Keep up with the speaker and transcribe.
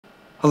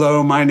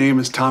Hello, my name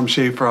is Tom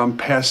Schaefer. I'm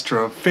pastor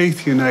of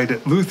Faith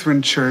United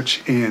Lutheran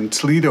Church in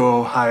Toledo,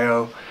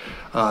 Ohio.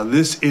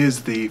 This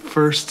is the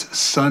first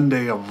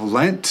Sunday of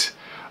Lent,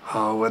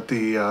 what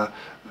the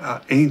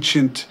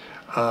ancient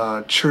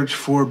church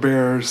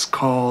forebears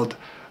called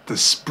the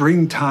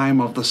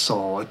springtime of the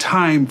soul, a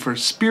time for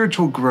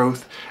spiritual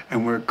growth,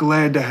 and we're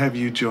glad to have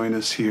you join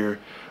us here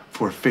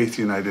for Faith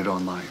United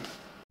Online.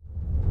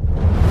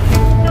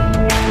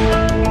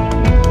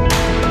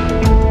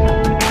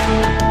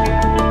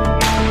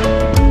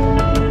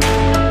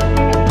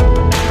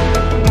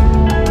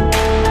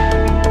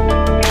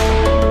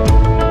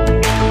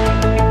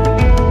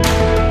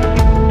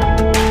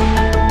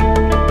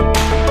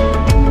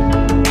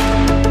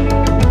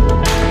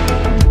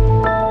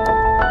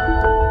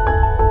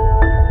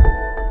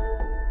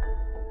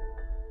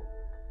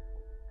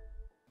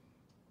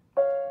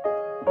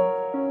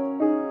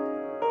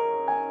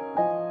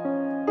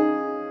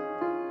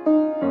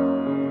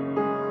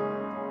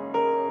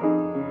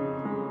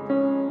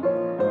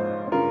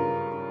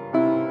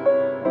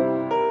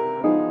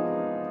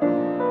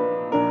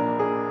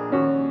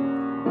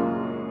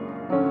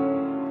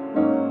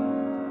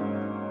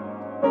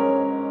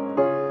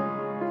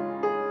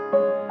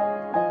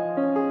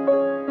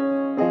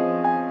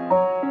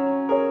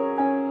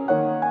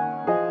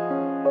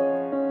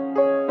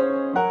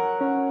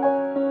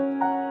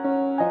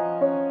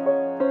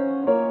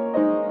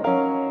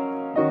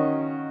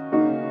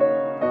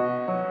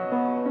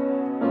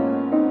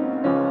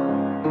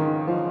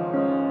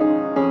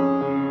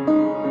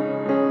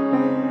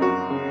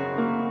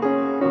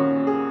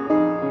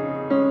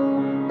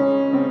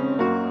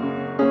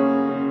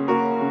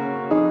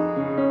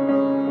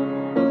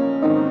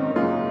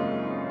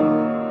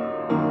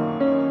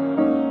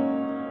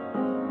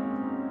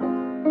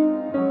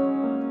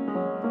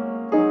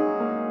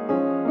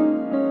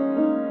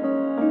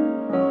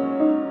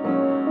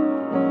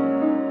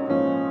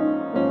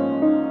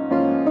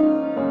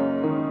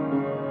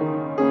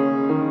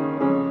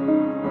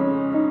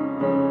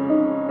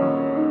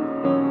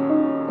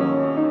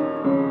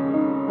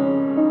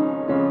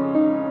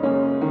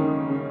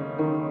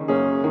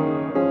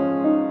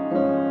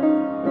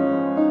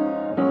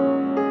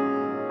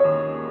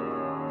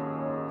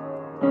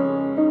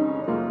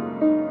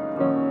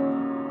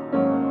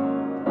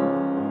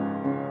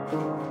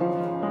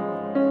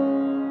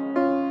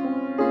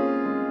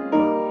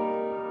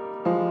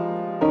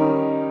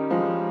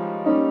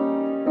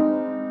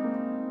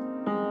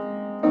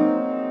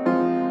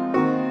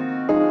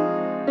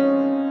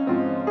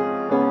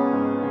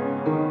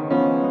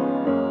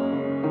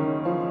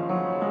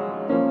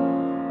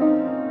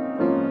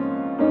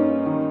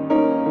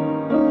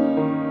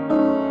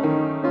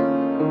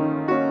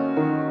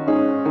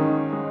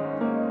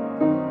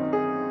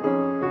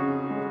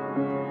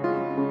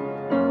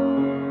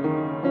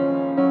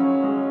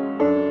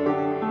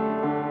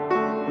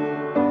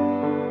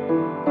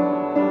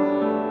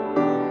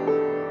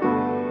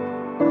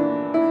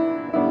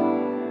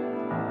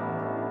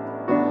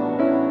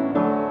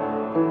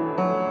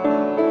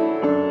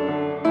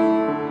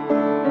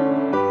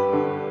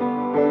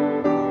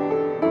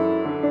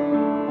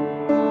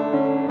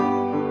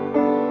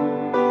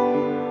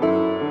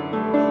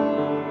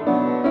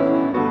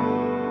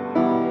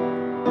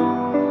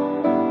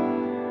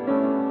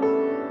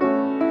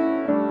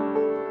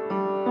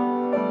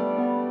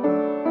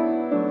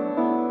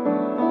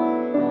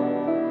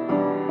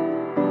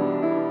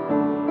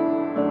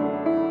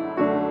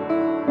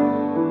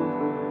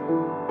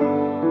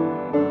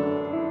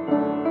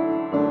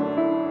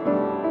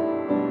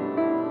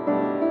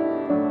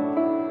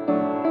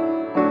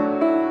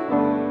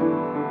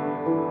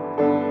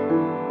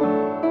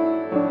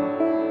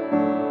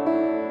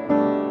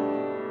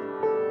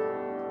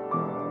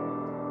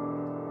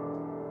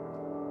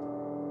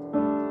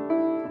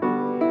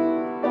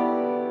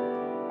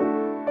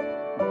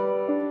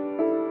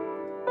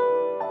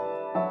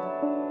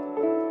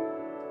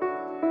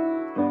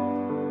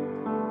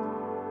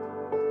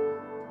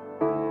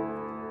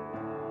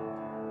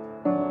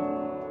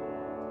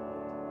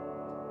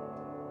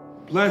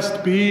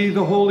 Blessed be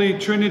the Holy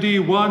Trinity,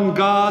 one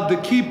God,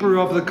 the keeper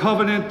of the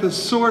covenant, the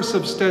source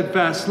of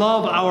steadfast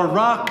love, our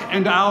rock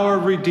and our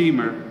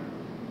Redeemer.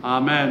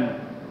 Amen.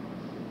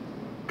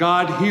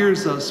 God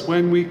hears us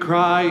when we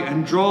cry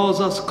and draws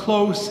us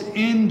close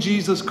in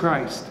Jesus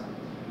Christ.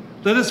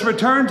 Let us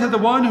return to the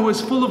one who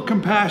is full of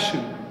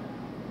compassion.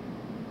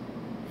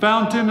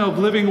 Fountain of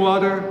living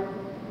water,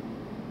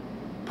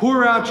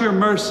 pour out your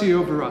mercy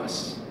over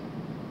us.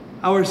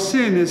 Our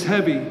sin is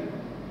heavy,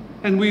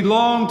 and we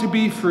long to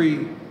be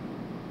free.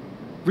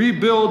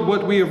 Rebuild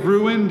what we have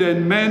ruined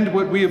and mend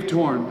what we have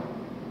torn.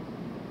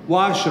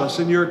 Wash us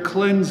in your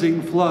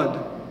cleansing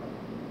flood.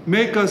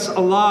 Make us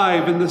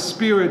alive in the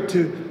Spirit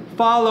to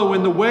follow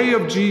in the way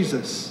of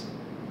Jesus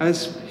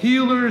as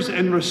healers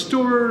and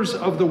restorers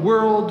of the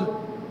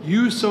world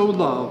you so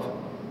love.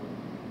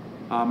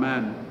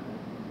 Amen.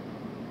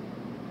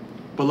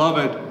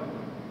 Beloved,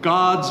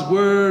 God's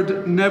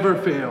word never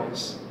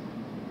fails.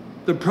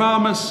 The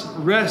promise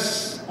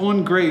rests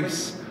on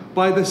grace.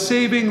 by the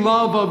saving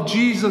love of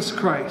Jesus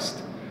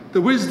Christ,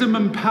 the wisdom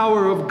and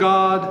power of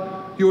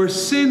God, your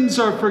sins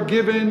are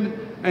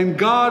forgiven, and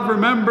God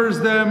remembers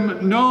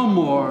them no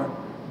more.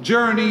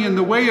 Journey in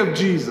the way of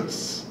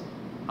Jesus.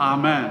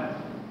 Amen.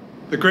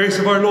 The grace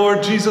of our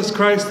Lord Jesus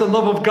Christ, the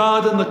love of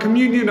God, and the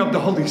communion of the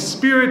Holy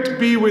Spirit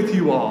be with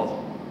you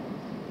all.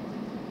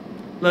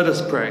 Let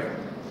us pray.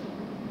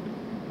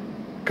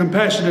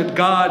 Compassionate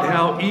God,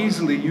 how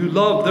easily you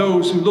love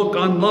those who look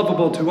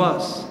unlovable to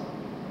us.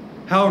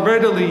 How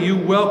readily you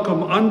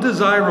welcome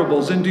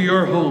undesirables into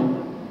your home.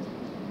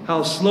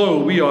 How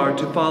slow we are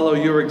to follow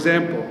your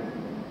example.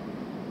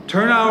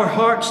 Turn our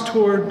hearts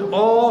toward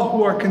all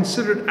who are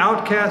considered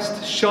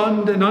outcast,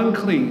 shunned, and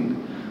unclean,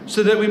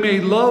 so that we may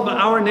love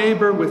our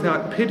neighbor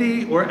without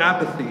pity or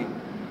apathy,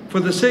 for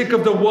the sake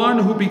of the one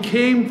who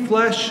became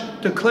flesh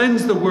to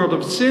cleanse the world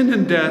of sin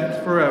and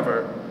death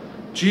forever,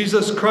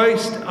 Jesus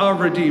Christ, our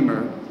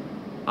Redeemer.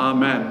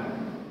 Amen.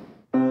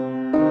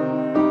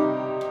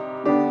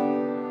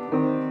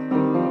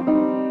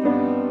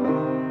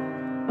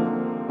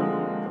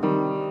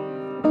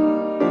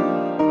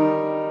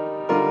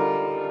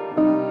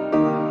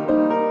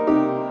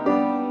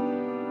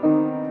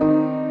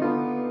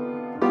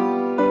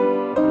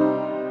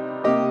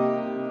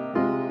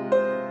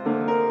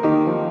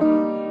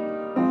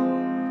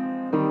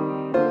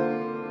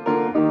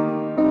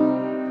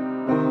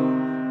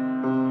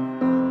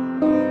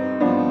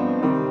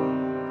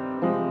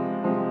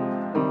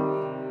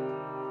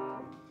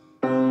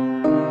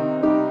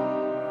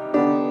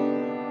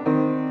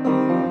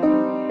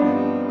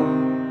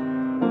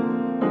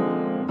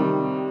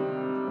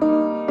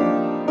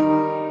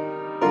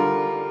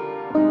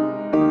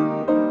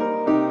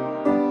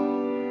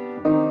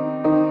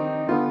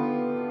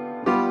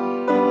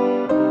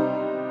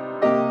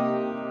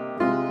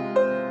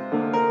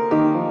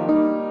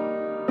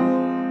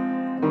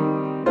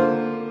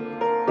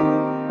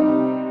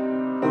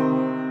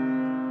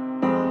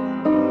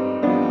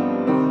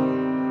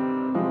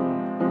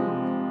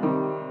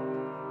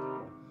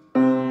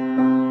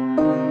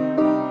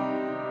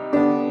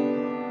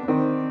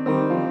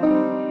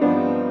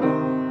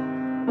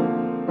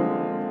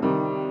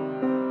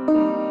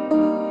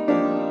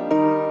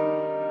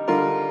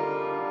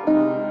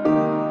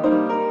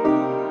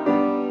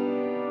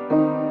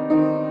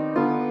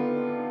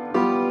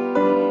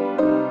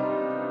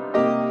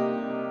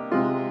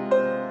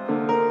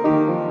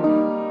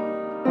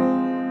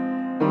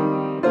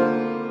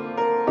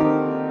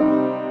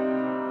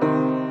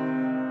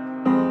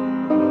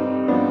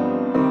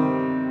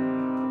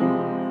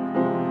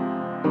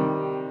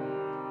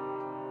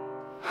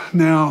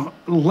 Now,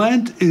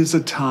 Lent is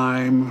a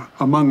time,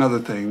 among other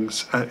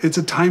things, it's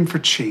a time for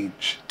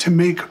change, to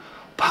make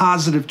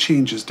positive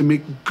changes, to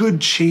make good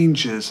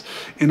changes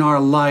in our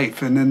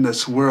life and in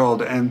this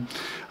world. And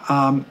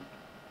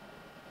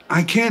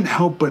I can't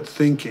help but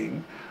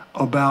thinking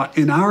about,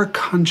 in our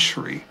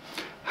country,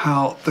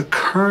 how the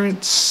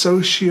current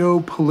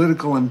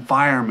socio-political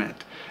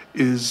environment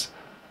is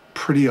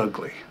pretty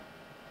ugly.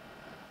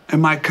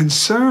 And my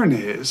concern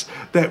is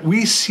that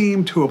we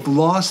seem to have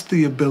lost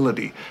the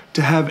ability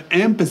to have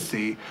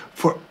empathy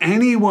for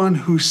anyone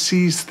who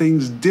sees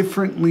things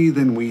differently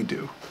than we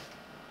do.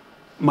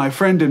 My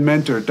friend and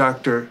mentor,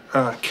 Dr.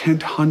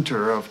 Kent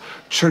Hunter of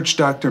Church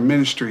Doctor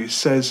Ministries,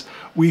 says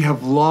we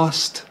have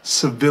lost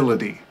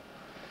civility.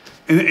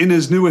 In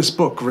his newest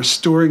book,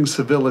 Restoring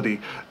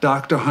Civility,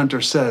 Dr. Hunter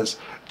says,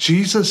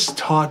 Jesus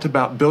taught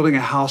about building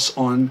a house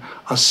on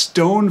a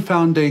stone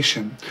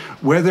foundation.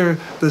 Whether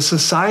the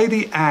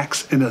society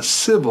acts in a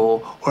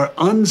civil or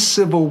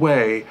uncivil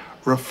way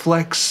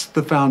reflects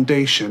the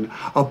foundation.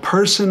 A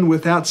person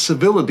without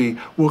civility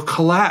will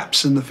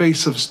collapse in the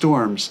face of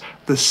storms.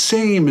 The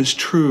same is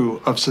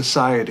true of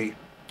society.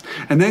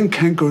 And then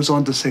Kent goes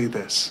on to say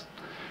this: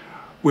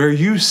 where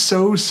you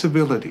sow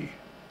civility,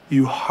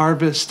 you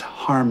harvest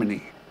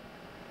harmony.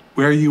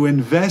 Where you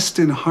invest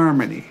in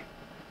harmony,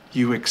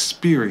 you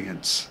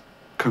experience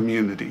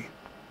community.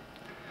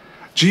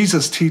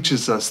 Jesus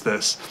teaches us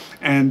this,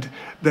 and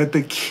that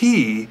the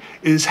key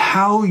is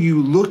how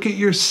you look at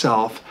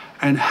yourself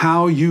and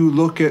how you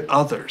look at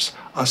others,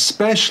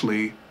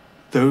 especially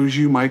those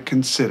you might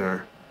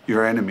consider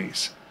your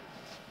enemies.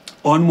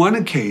 On one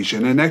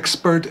occasion, an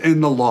expert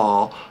in the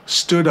law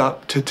stood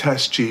up to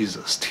test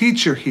Jesus.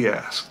 "Teacher," he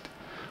asked,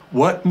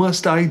 "what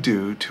must I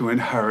do to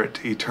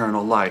inherit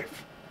eternal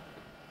life?"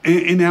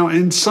 Now,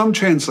 in some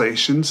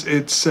translations,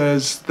 it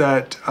says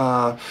that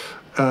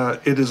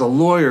it is a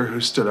lawyer who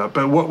stood up.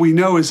 But what we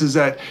know is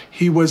that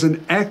he was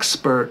an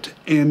expert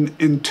in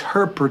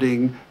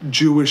interpreting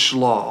Jewish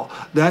law.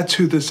 That's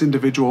who this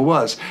individual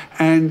was.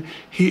 And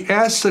he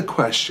asks a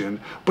question,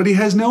 but he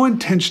has no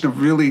intention of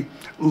really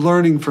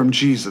learning from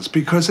Jesus,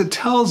 because it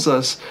tells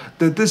us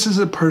that this is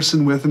a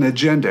person with an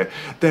agenda,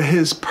 that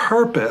his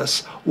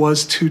purpose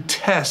was to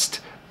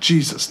test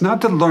Jesus,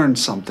 not to learn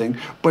something,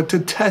 but to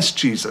test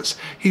Jesus.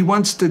 He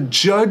wants to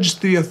judge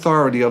the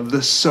authority of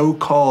this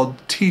so-called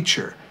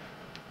teacher.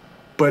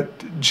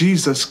 But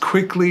Jesus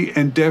quickly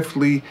and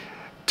deftly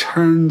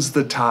turns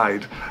the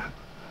tide.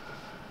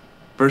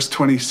 Verse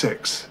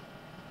 26.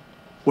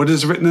 What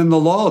is written in the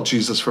law?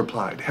 Jesus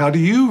replied. How do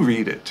you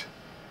read it?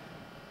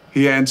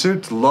 He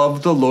answered,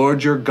 love the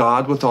Lord your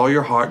God with all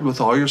your heart, with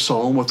all your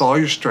soul, and with all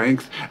your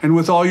strength, and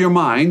with all your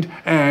mind,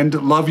 and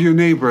love your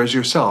neighbor as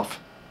yourself.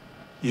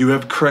 You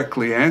have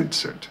correctly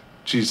answered,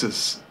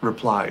 Jesus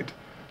replied.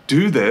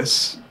 Do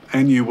this,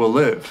 and you will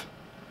live.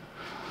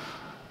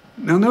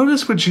 Now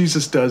notice what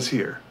Jesus does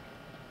here.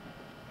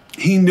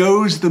 He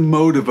knows the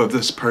motive of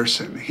this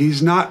person.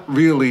 He's not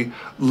really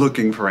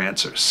looking for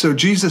answers. So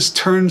Jesus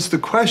turns the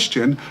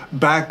question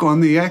back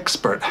on the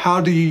expert.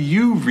 How do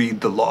you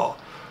read the law?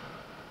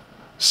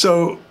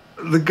 So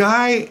the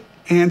guy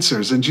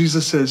answers, and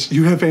Jesus says,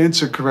 you have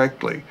answered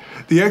correctly.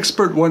 The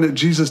expert wanted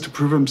Jesus to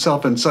prove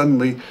himself, and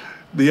suddenly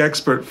the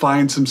expert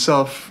finds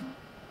himself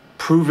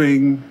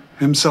proving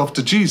himself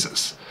to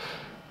Jesus.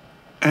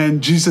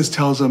 And Jesus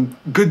tells him,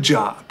 good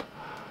job.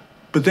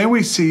 But then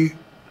we see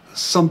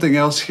something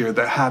else here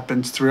that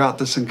happens throughout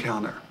this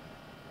encounter.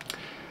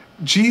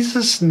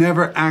 Jesus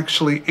never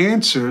actually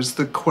answers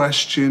the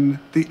question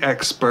the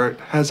expert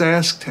has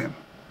asked him.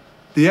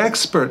 The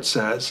expert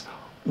says,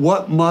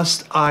 what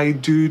must I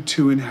do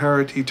to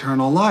inherit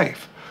eternal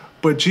life?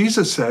 But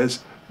Jesus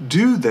says,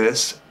 do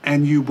this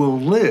and you will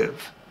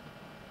live.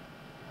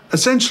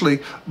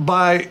 Essentially,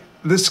 by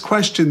this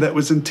question that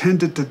was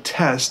intended to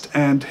test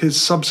and his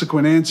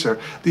subsequent answer,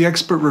 the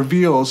expert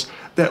reveals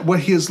that what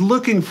he is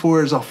looking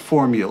for is a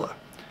formula.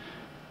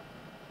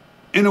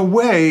 In a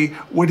way,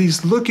 what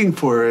he's looking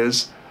for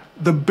is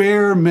the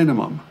bare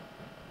minimum.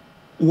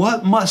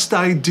 What must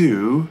I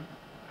do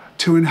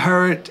to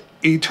inherit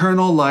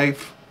eternal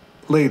life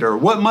later?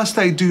 What must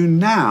I do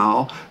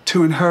now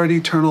to inherit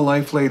eternal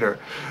life later?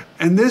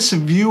 And this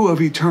view of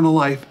eternal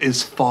life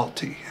is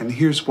faulty, and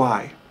here's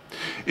why.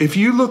 If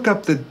you look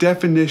up the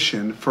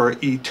definition for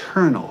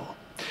eternal,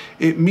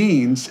 it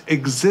means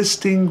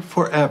existing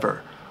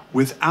forever,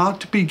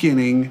 without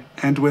beginning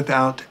and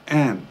without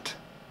end.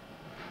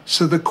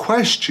 So the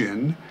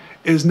question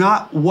is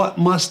not what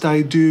must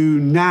I do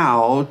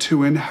now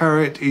to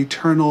inherit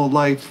eternal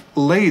life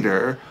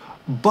later,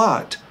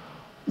 but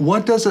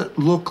what does it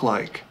look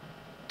like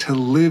to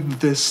live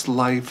this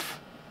life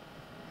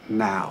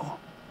now?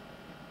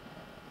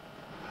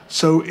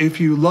 So if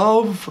you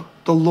love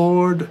the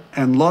Lord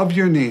and love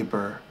your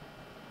neighbor,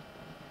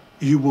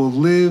 you will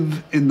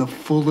live in the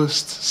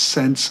fullest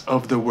sense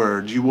of the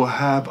word. You will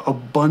have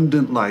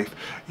abundant life.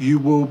 You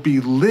will be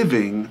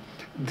living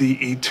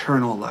the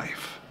eternal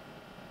life.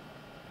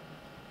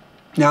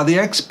 Now, the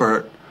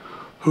expert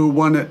who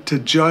wanted to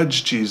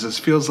judge Jesus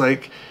feels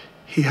like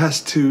he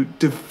has to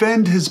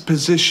defend his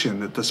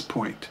position at this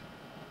point.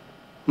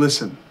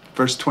 Listen,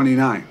 verse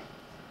 29.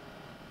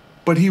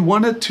 But he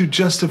wanted to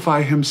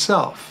justify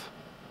himself.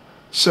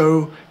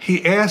 So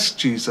he asked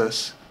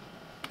Jesus,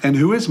 and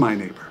who is my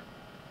neighbor?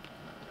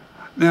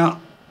 Now,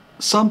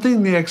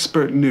 something the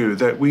expert knew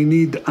that we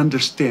need to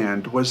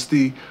understand was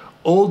the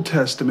Old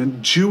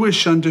Testament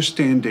Jewish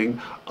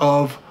understanding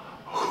of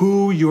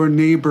who your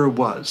neighbor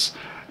was.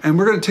 And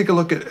we're going to take a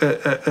look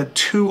at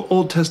two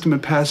Old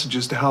Testament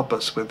passages to help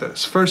us with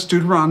this. First,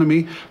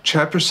 Deuteronomy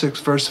chapter 6,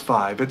 verse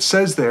 5. It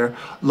says there,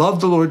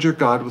 love the Lord your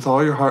God with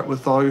all your heart,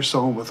 with all your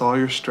soul, and with all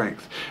your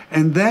strength.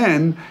 And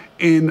then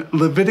in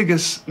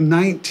Leviticus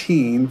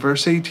 19,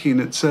 verse 18,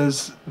 it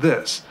says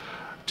this,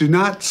 do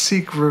not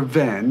seek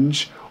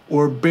revenge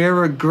or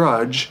bear a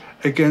grudge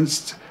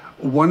against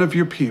one of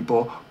your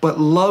people, but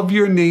love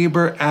your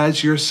neighbor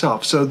as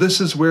yourself. So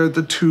this is where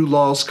the two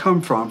laws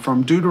come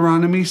from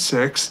Deuteronomy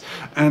 6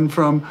 and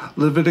from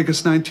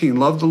Leviticus 19.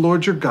 Love the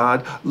Lord your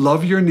God,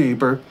 love your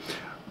neighbor.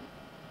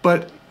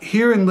 But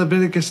here in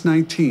Leviticus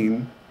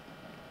 19,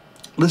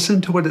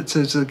 listen to what it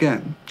says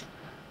again.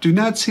 Do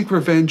not seek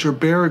revenge or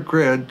bear a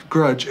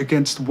grudge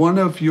against one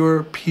of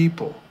your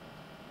people,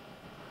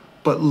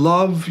 but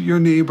love your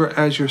neighbor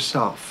as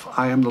yourself.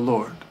 I am the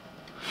Lord.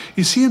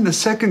 You see, in the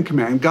second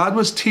command, God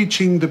was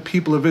teaching the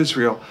people of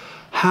Israel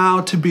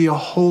how to be a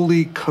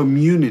holy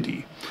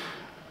community.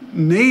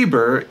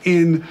 Neighbor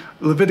in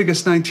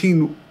Leviticus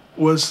 19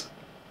 was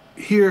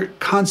here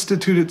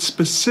constituted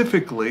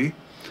specifically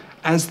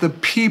as the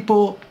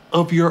people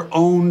of your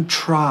own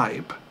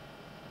tribe.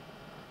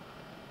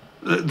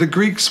 The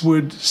Greeks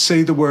would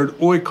say the word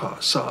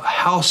oikos, a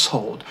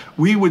household.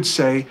 We would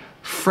say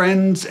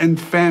friends and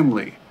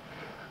family.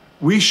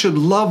 We should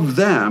love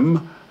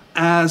them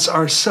as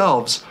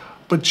ourselves.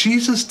 But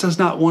Jesus does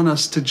not want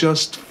us to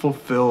just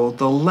fulfill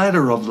the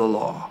letter of the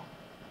law.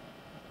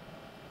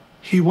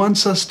 He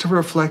wants us to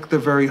reflect the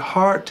very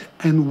heart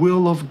and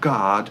will of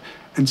God,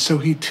 and so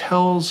he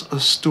tells a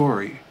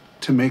story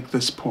to make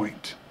this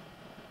point.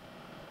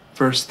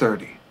 Verse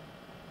 30.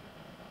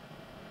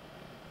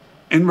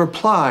 In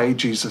reply,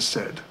 Jesus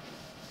said,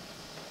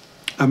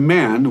 a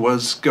man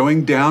was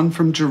going down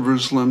from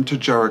Jerusalem to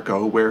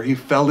Jericho, where he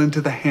fell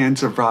into the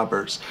hands of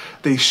robbers.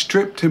 They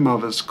stripped him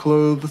of his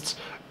clothes,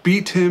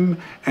 beat him,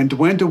 and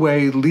went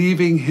away,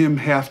 leaving him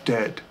half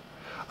dead.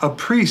 A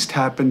priest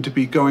happened to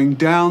be going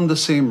down the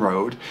same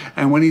road,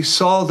 and when he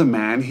saw the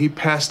man, he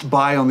passed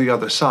by on the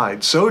other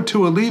side. So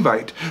too a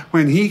Levite,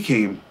 when he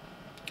came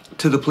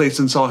to the place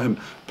and saw him,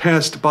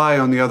 passed by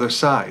on the other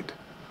side.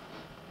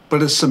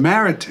 But a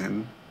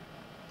Samaritan,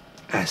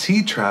 as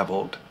he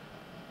traveled,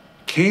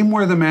 came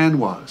where the man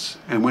was,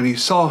 and when he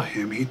saw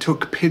him, he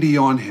took pity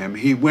on him.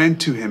 He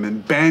went to him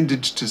and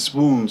bandaged his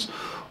wounds,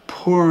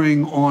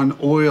 pouring on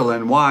oil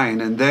and wine,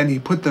 and then he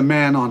put the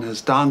man on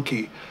his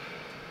donkey,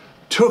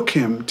 took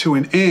him to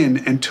an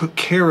inn, and took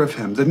care of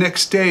him. The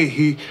next day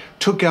he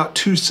took out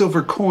 2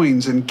 silver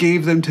coins and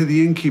gave them to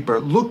the innkeeper.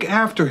 "Look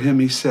after him,"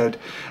 he said,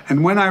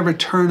 "and when I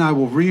return, I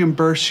will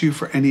reimburse you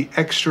for any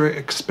extra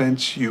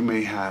expense you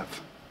may have."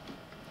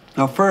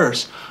 Now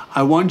first,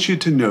 I want you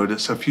to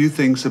notice a few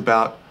things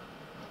about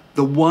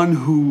the one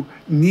who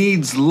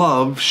needs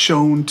love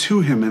shown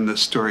to him in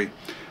this story.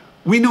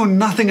 We know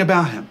nothing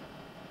about him.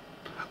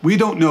 We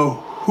don't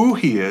know who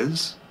he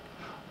is,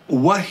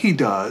 what he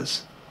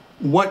does,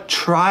 what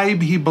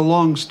tribe he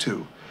belongs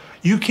to.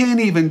 You can't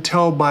even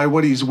tell by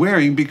what he's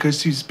wearing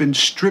because he's been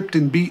stripped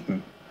and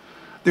beaten.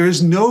 There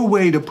is no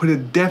way to put a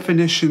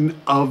definition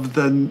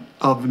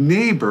of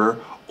neighbor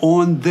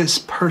on this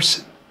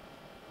person.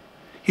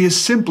 He is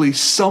simply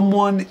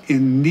someone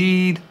in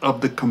need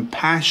of the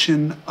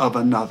compassion of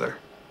another.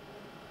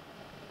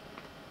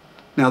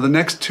 Now, the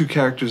next 2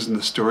 characters in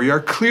the story are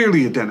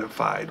clearly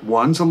identified.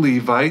 One's a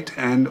Levite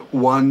and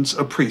one's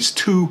a priest,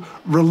 2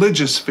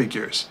 religious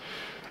figures.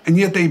 And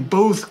yet they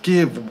both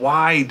give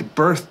wide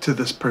berth to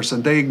this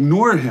person. They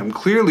ignore him.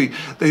 Clearly,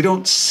 they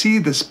don't see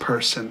this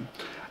person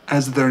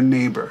as their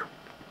neighbor.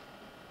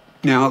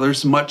 Now,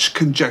 there's much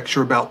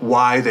conjecture about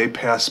why they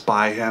passed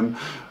by him,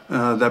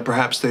 that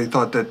perhaps they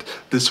thought that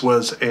this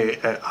was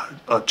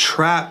a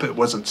trap. It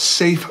wasn't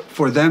safe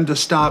for them to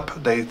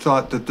stop. They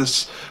thought that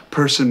this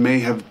person may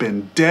have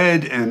been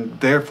dead, and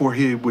therefore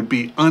he would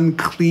be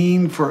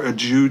unclean for a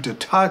Jew to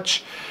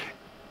touch.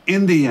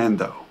 In the end,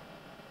 though,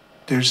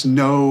 there's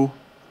no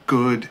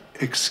good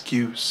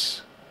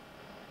excuse.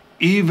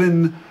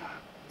 Even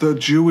the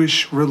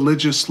Jewish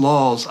religious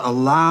laws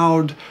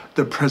allowed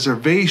the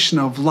preservation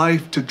of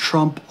life to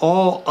trump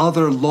all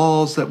other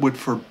laws that would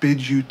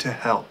forbid you to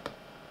help.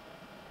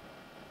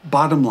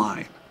 Bottom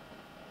line,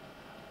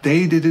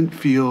 they didn't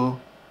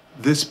feel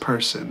this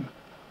person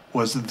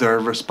was their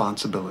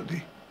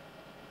responsibility.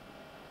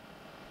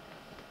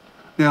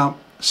 Now,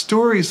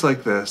 stories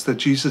like this that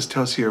Jesus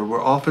tells here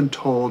were often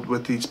told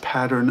with these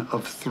pattern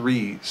of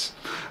 3s.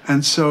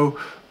 And so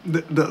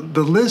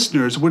the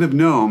listeners would have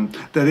known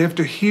that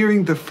after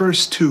hearing the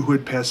first 2 who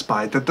had passed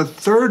by, that the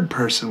 3rd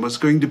person was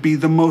going to be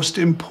the most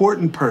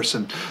important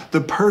person,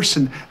 the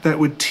person that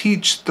would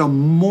teach the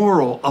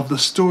moral of the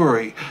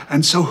story.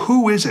 And so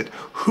who is it?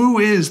 Who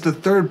is the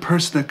 3rd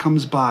person that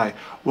comes by?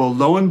 Well,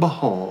 lo and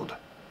behold,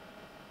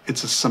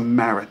 it's a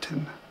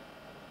Samaritan.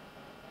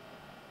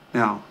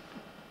 Now,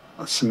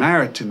 a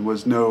Samaritan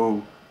was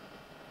no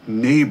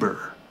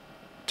neighbor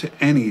to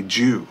any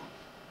Jew.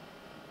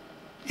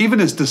 Even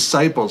his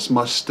disciples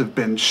must have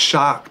been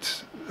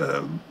shocked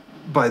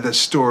by this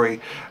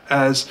story,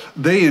 as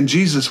they and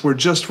Jesus were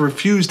just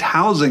refused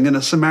housing in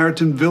a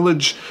Samaritan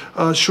village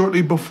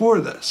shortly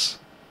before this.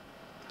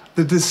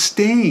 The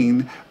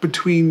disdain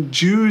between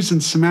Jews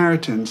and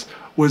Samaritans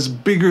was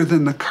bigger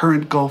than the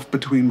current gulf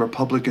between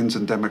Republicans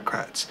and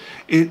Democrats.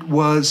 It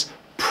was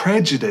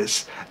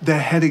prejudice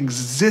that had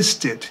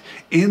existed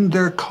in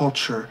their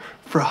culture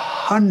for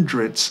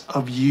hundreds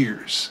of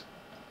years.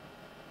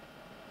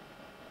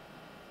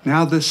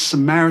 Now this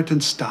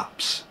Samaritan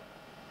stops,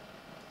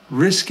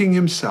 risking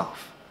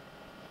himself,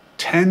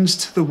 tends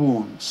to the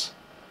wounds,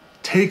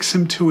 takes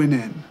him to an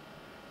inn,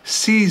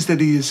 sees that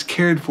he is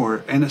cared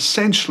for, and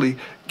essentially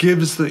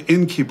gives the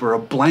innkeeper a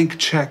blank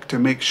check to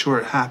make sure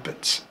it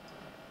happens.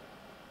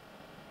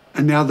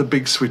 And now the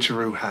big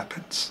switcheroo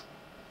happens.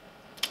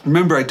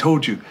 Remember, I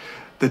told you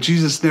that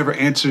Jesus never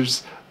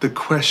answers the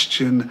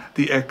question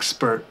the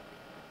expert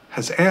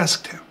has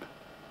asked him.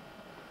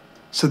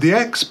 So the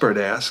expert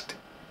asked,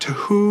 "To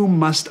whom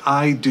must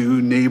I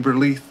do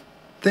neighborly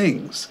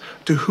things?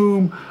 To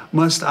whom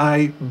must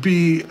I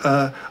be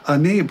a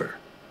neighbor?"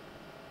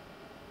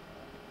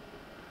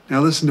 Now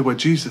listen to what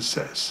Jesus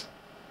says.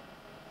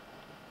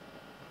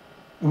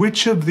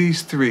 Which of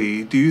these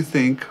 3 do you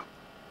think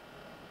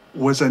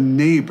was a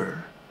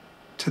neighbor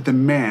to the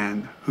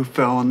man who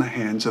fell in the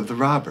hands of the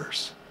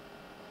robbers?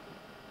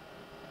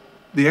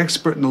 The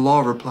expert in the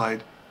law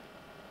replied,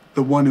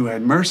 "The one who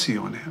had mercy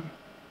on him."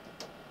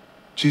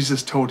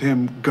 Jesus told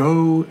him,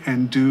 "Go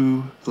and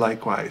do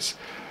likewise."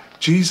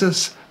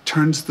 Jesus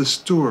turns the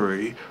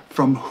story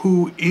from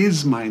who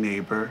is my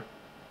neighbor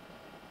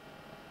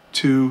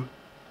to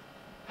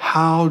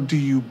how do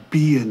you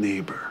be a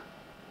neighbor?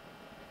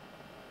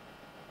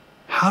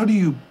 How do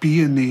you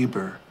be a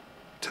neighbor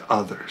to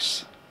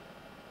others?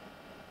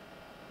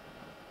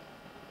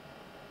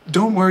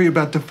 Don't worry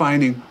about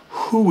defining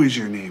who is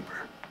your neighbor.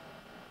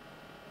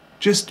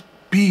 Just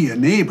be a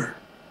neighbor.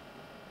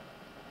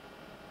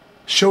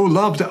 Show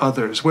love to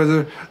others,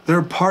 whether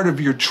they're part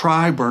of your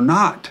tribe or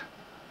not.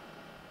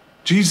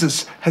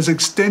 Jesus has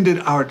extended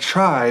our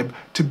tribe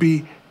to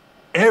be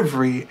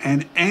every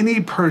and any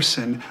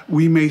person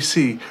we may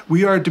see.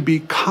 We are to be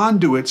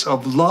conduits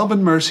of love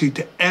and mercy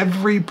to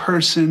every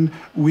person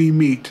we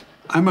meet.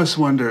 I must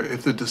wonder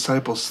if the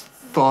disciples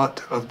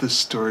thought of this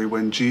story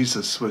when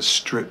Jesus was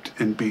stripped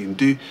and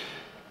beaten.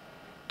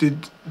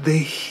 Did they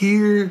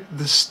hear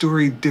the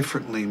story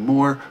differently,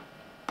 more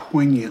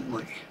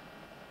poignantly?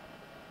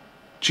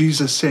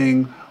 Jesus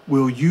saying,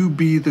 "Will you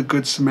be the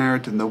Good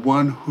Samaritan, the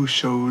one who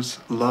shows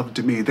love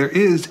to me?" There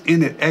is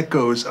in it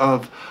echoes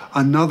of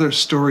another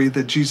story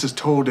that Jesus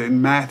told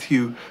in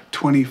Matthew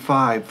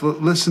 25.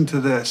 Listen to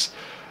this.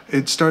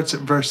 It starts at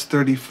verse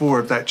 34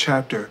 of that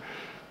chapter.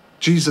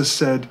 Jesus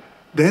said,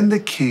 "Then the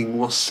king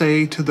will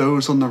say to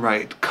those on the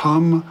right,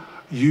 'Come,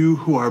 you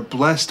who are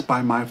blessed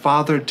by my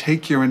Father,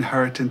 take your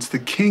inheritance, the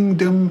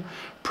kingdom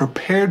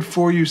prepared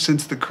for you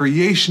since the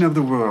creation of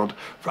the world.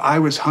 For I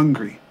was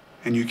hungry,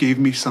 and you gave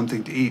me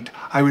something to eat.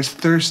 I was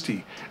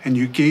thirsty, and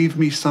you gave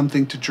me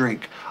something to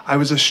drink. I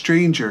was a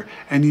stranger,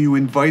 and you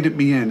invited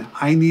me in.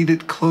 I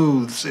needed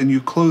clothes, and you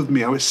clothed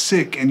me. I was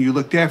sick, and you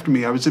looked after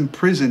me. I was in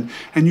prison,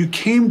 and you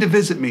came to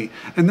visit me.'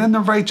 And then the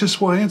righteous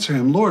will answer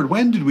him, 'Lord,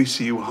 when did we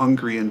see you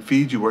hungry and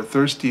feed you, or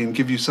thirsty and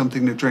give you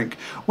something to drink?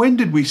 When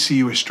did we see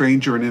you a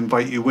stranger and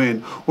invite you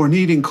in, or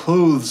needing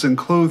clothes and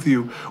clothe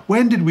you?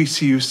 When did we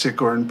see you sick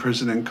or in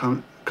prison and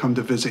come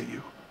to visit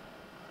you?'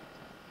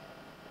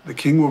 The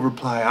king will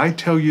reply, 'I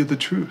tell you the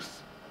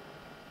truth.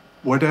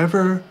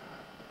 Whatever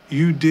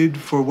you did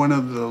for one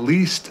of the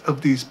least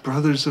of these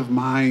brothers of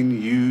mine,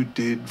 you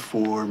did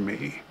for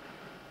me.'"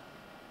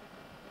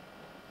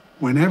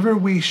 Whenever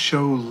we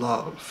show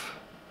love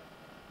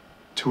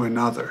to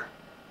another,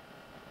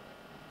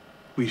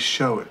 we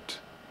show it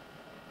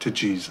to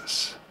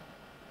Jesus.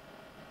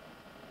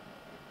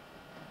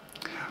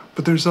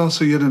 But there's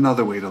also yet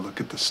another way to look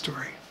at this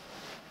story.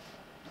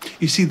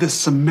 You see, the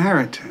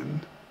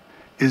Samaritan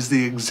is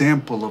the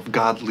example of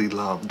godly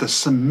love. The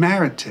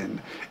Samaritan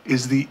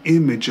is the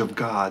image of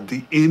God,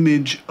 the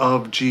image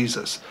of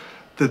Jesus.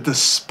 The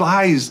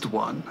despised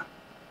one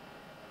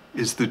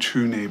is the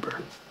true neighbor.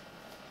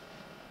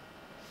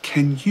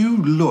 Can you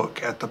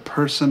look at the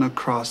person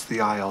across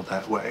the aisle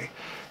that way?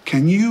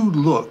 Can you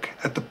look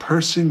at the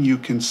person you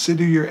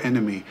consider your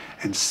enemy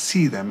and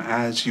see them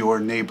as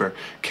your neighbor?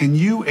 Can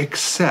you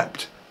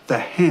accept the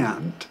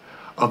hand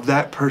of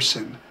that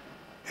person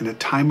in a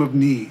time of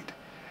need?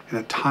 In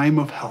a time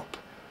of help?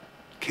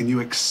 Can you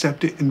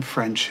accept it in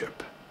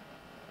friendship?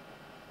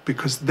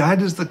 Because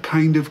that is the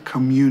kind of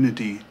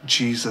community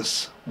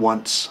Jesus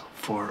wants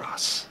for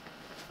us.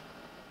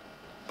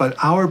 But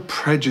our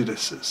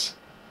prejudices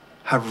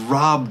have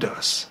robbed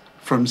us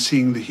from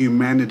seeing the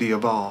humanity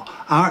of all.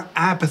 Our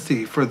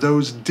apathy for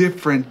those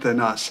different than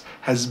us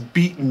has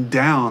beaten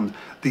down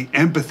the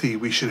empathy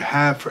we should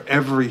have for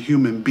every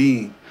human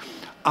being.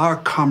 Our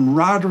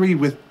camaraderie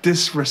with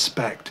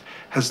disrespect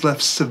has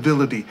left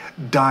civility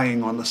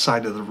dying on the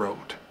side of the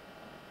road.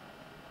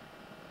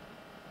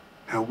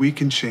 Now we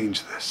can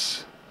change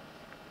this.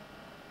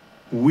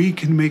 We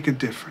can make a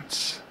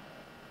difference.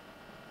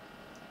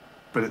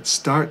 But it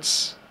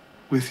starts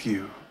with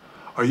you.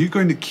 Are you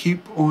going to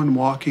keep on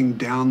walking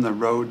down the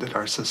road that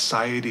our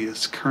society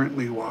is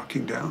currently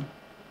walking down?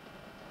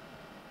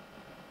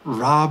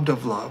 Robbed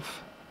of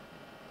love,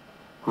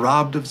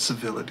 robbed of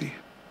civility,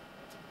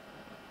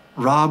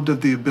 robbed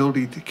of the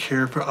ability to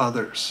care for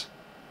others,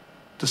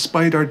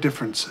 despite our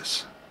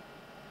differences?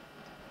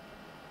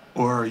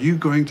 Or are you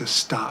going to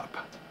stop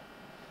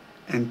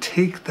and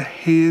take the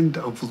hand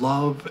of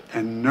love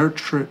and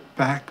nurture it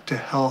back to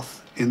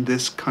health in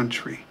this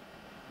country,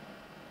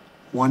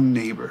 one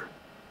neighbor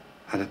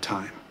at a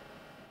time?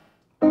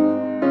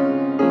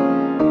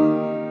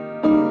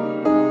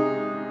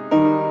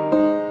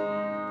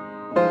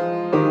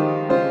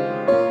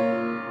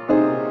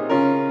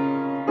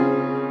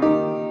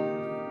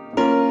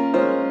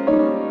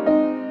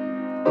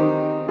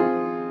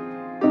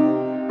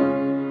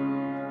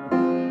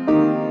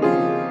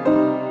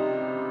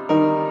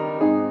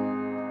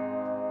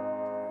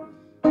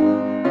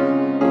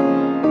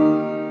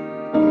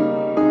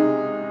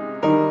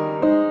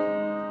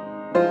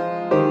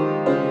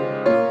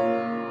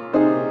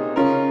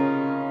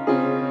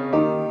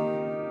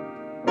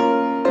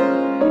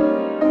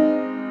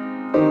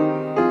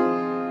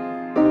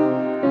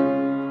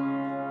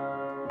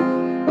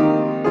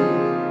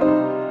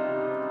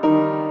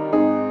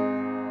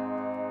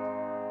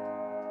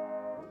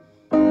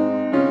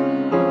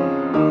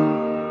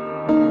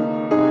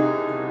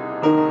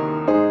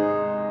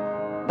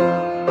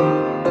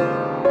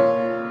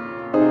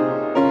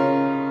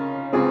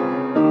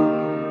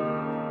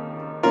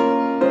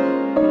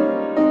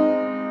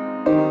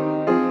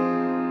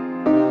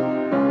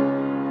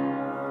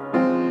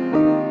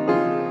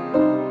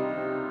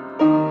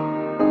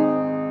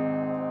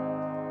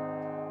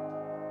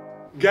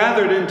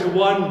 Gathered into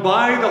one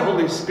by the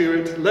Holy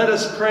Spirit, let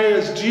us pray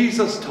as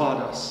Jesus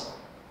taught us.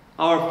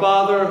 Our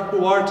Father,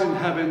 who art in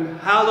heaven,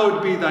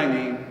 hallowed be thy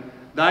name.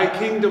 Thy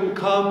kingdom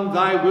come,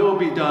 thy will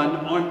be done,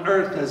 on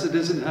earth as it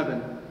is in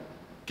heaven.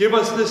 Give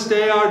us this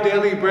day our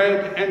daily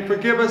bread, and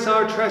forgive us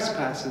our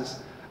trespasses,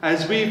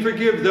 as we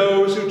forgive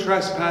those who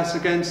trespass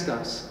against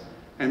us.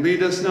 And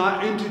lead us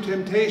not into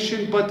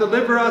temptation, but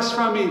deliver us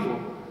from evil.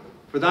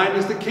 For thine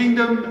is the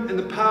kingdom, and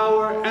the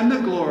power, and the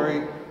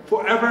glory,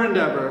 forever and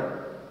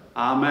ever.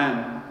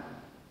 Amen.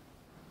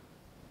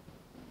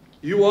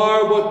 You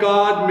are what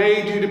God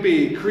made you to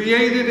be,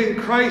 created in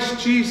Christ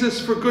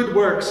Jesus for good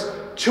works,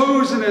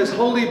 chosen as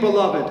holy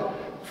beloved,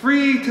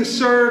 free to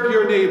serve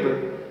your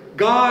neighbor.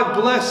 God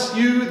bless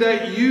you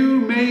that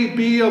you may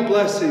be a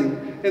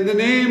blessing. In the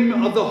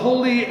name of the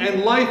Holy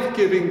and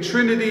life-giving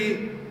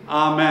Trinity,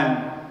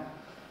 Amen.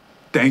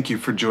 Thank you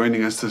for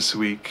joining us this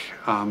week.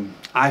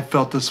 I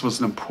felt this was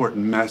an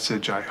important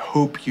message. I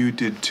hope you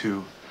did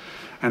too.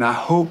 And I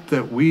hope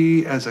that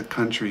we as a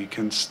country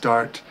can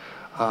start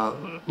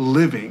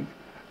living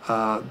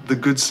the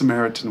Good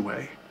Samaritan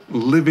way,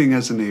 living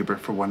as a neighbor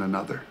for one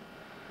another.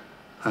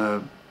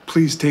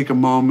 Please take a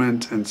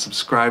moment and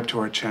subscribe to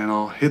our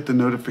channel. Hit the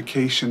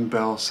notification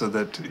bell so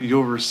that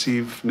you'll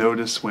receive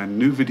notice when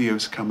new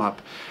videos come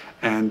up.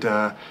 And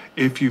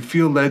if you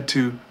feel led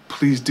to,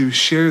 please do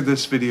share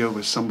this video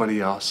with somebody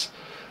else.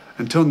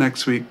 Until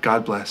next week,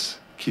 God bless.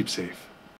 Keep safe.